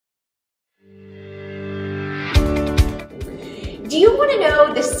Do you want to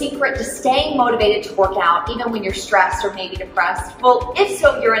know the secret to staying motivated to work out even when you're stressed or maybe depressed? Well, if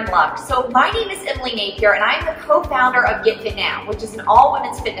so, you're in luck. So my name is Emily Napier and I'm the co-founder of Get Fit Now, which is an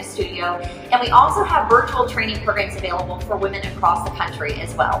all-women's fitness studio. And we also have virtual training programs available for women across the country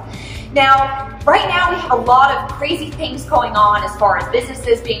as well. Now, right now we have a lot of crazy things going on as far as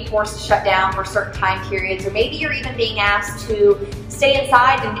businesses being forced to shut down for certain time periods, or maybe you're even being asked to stay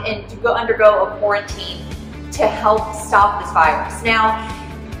inside and to undergo a quarantine to help stop this virus. Now,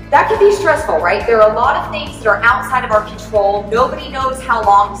 that can be stressful, right? There are a lot of things that are outside of our control. Nobody knows how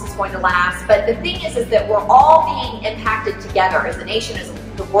long this is going to last, but the thing is that we're all being impacted together as a nation, as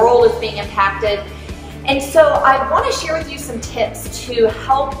the world is being impacted. And so I want to share with you some tips to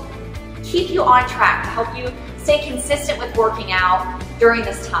help keep you on track, to help you stay consistent with working out during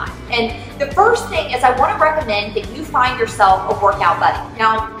this time. And the first thing is I want to recommend that you find yourself a workout buddy.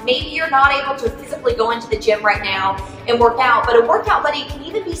 Now, maybe you're not able to physically go into the gym right now and work out, but a workout buddy can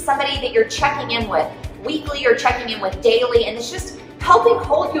even be somebody that you're checking in with weekly or checking in with daily, and it's just helping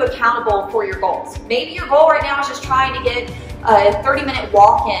hold you accountable for your goals. Maybe your goal right now is just trying to get a 30-minute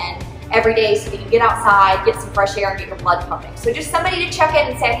walk in every day so that you get outside, get some fresh air, and get your blood pumping. So just somebody to check in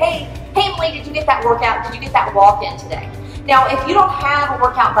and say, hey Emily, did you get that workout? Did you get that walk in today? Now, if you don't have a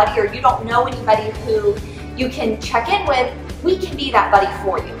workout buddy or you don't know anybody who you can check in with, we can be that buddy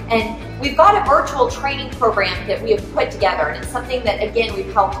for you. And we've got a virtual training program that we have put together, and it's something that, again,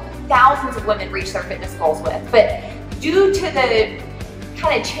 we've helped thousands of women reach their fitness goals with. But due to the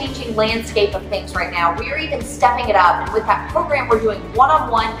kind of changing landscape of things right now, we are even stepping it up. And with that program, we're doing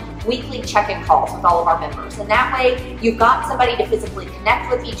one-on-one weekly check-in calls with all of our members. And that way, you've got somebody to physically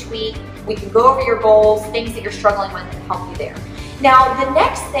connect with each week. We can go over your goals, things that you're struggling with, and help you there. Now, the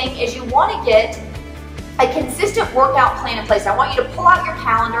next thing is you want to get a consistent workout plan in place. I want you to pull out your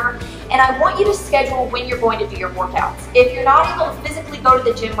calendar and I want you to schedule when you're going to do your workouts. If you're not able to physically go to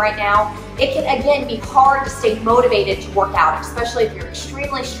the gym right now, it can again be hard to stay motivated to work out, especially if you're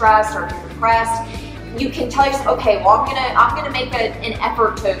extremely stressed or if you're depressed. You can tell yourself, okay, well, I'm gonna make an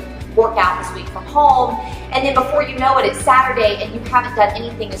effort to work out this week from home, and then before you know it, it's Saturday and you haven't done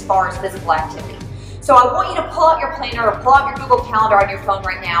anything as far as physical activity. So I want you to pull out your planner or pull out your Google Calendar on your phone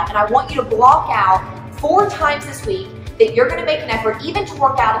right now, and I want you to block out 4 times this week that you're gonna make an effort even to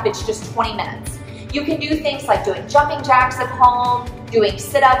work out if it's just 20 minutes. You can do things like doing jumping jacks at home, doing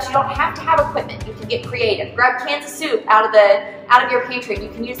sit-ups. You don't have to have equipment. You can get creative. Grab cans of soup out of your pantry, and you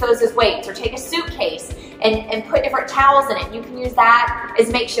can use those as weights, or take a suitcase and put different towels in it. You can use that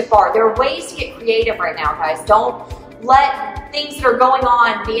as makeshift bar. There are ways to get creative right now, guys. Don't let things that are going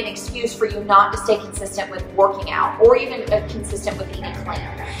on be an excuse for you not to stay consistent with working out, or even consistent with eating clean.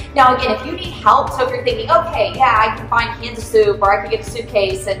 Now again, if you need help, so if you're thinking, okay, yeah, I can find cans of soup, or I can get a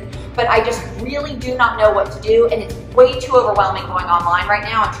suitcase, but I just really do not know what to do, and it's way too overwhelming going online right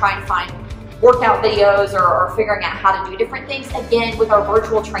now and trying to find workout videos or figuring out how to do different things. Again, with our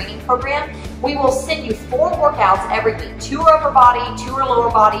virtual training program, we will send you 4 workouts every week. 2 are upper body, 2 are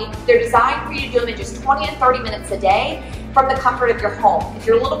lower body. They're designed for you to do them in just 20 to 30 minutes a day from the comfort of your home. If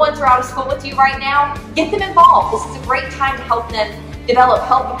your little ones are out of school with you right now, get them involved. This is a great time to help them develop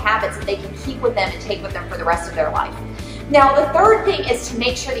healthy habits that they can keep with them and take with them for the rest of their life. Now, the third thing is to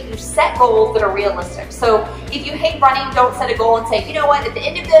make sure that you set goals that are realistic. So if you hate running, don't set a goal and say, you know what, at the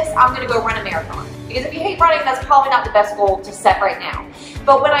end of this, I'm gonna go run a marathon. Because if you hate running, that's probably not the best goal to set right now.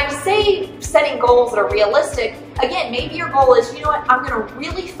 But when I say setting goals that are realistic, again, maybe your goal is, you know what, I'm gonna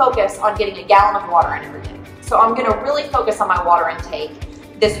really focus on getting a gallon of water in every day. So I'm gonna really focus on my water intake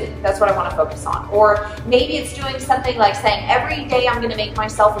this week. That's what I want to focus on. Or maybe it's doing something like saying, every day I'm going to make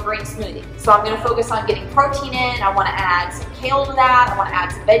myself a green smoothie. So I'm going to focus on getting protein in. I want to add some kale to that. I want to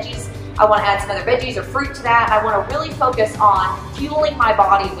add some veggies. I want to add some other veggies or fruit to that. I want to really focus on fueling my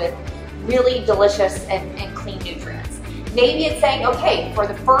body with really delicious and clean nutrients. Maybe it's saying, okay, for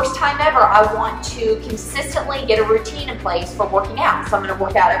the first time ever, I want to consistently get a routine in place for working out. So I'm going to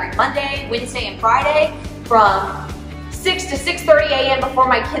work out every Monday, Wednesday, and Friday from 6 to 6:30 a.m. before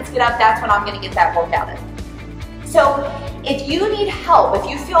my kids get up. That's when I'm going to get that workout in. So if you need help, if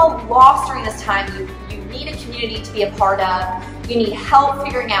you feel lost during this time, you need a community to be a part of, you need help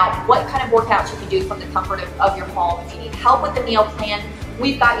figuring out what kind of workouts you can do from the comfort of your home, if you need help with the meal plan,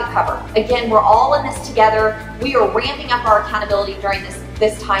 we've got you covered. Again, we're all in this together. We are ramping up our accountability during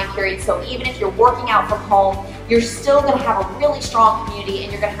this time period. So even if you're working out from home, you're still going to have a really strong community,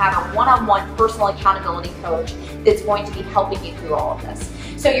 and you're going to have a one-on-one personal accountability coach that's going to be helping you through all of this.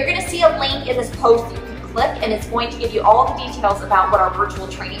 So you're going to see a link in this post that you can click, and it's going to give you all the details about what our virtual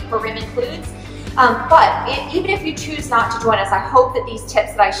training program includes. Even if you choose not to join us, I hope that these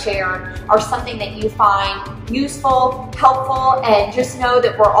tips that I shared are something that you find useful, helpful, and just know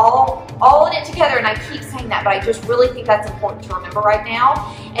that we're all in it together. And I keep saying that, but I just really think that's important to remember right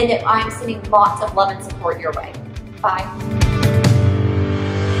now, and that I'm sending lots of love and support your way. Bye.